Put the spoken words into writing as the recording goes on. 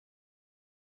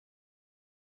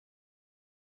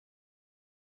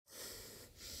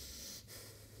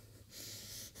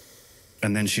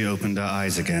And then she opened her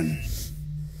eyes again.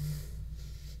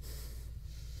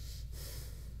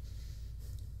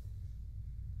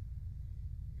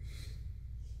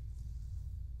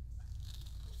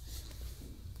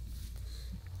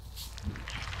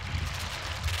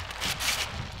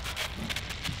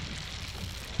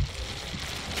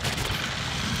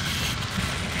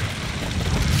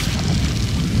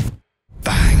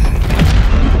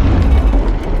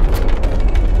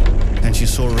 She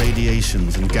saw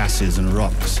radiations and gases and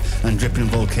rocks and dripping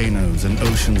volcanoes and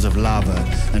oceans of lava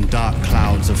and dark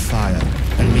clouds of fire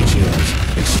and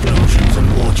meteors, explosions and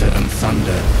water and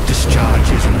thunder,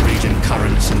 discharges and raging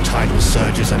currents and tidal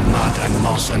surges and mud and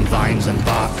moss and vines and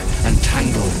bark and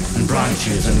tangle and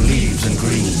branches and leaves and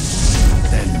green.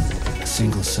 Then a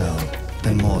single cell,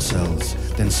 then more cells,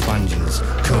 then sponges,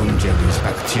 cone jellies,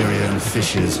 bacteria and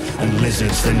fishes, and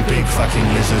lizards, then big fucking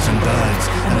lizards and birds,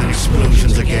 and then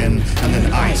explosions again, and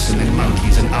then ice, and then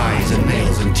monkeys and eyes and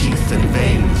nails and teeth and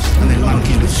veins, and then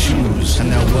monkeys with shoes, and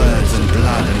their words and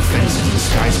blood and fences and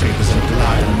skyscrapers and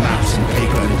blood and maps and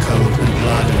paper and code and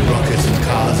blood and rockets and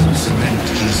cars and cement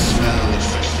and the smell of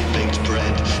freshly baked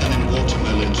bread, and then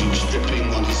watermelon juice dripping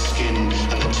on his skin,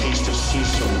 and the taste of sea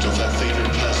salt off her favorite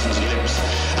person's lips,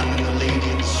 and then the lady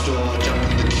at the store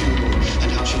jumping the queue, and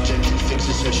how she gently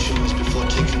fixes her shoes before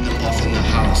taking them off in the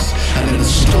house, and then the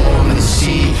storm and the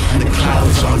sea, and the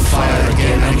clouds on fire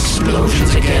again, and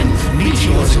explosions again,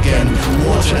 meteors again,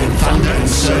 water and thunder and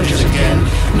surges again.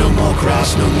 No more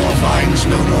grass, no more vines,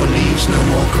 no more leaves, no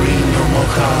more green, no more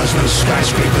cars, no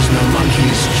skyscrapers, no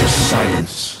monkeys, just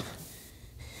silence.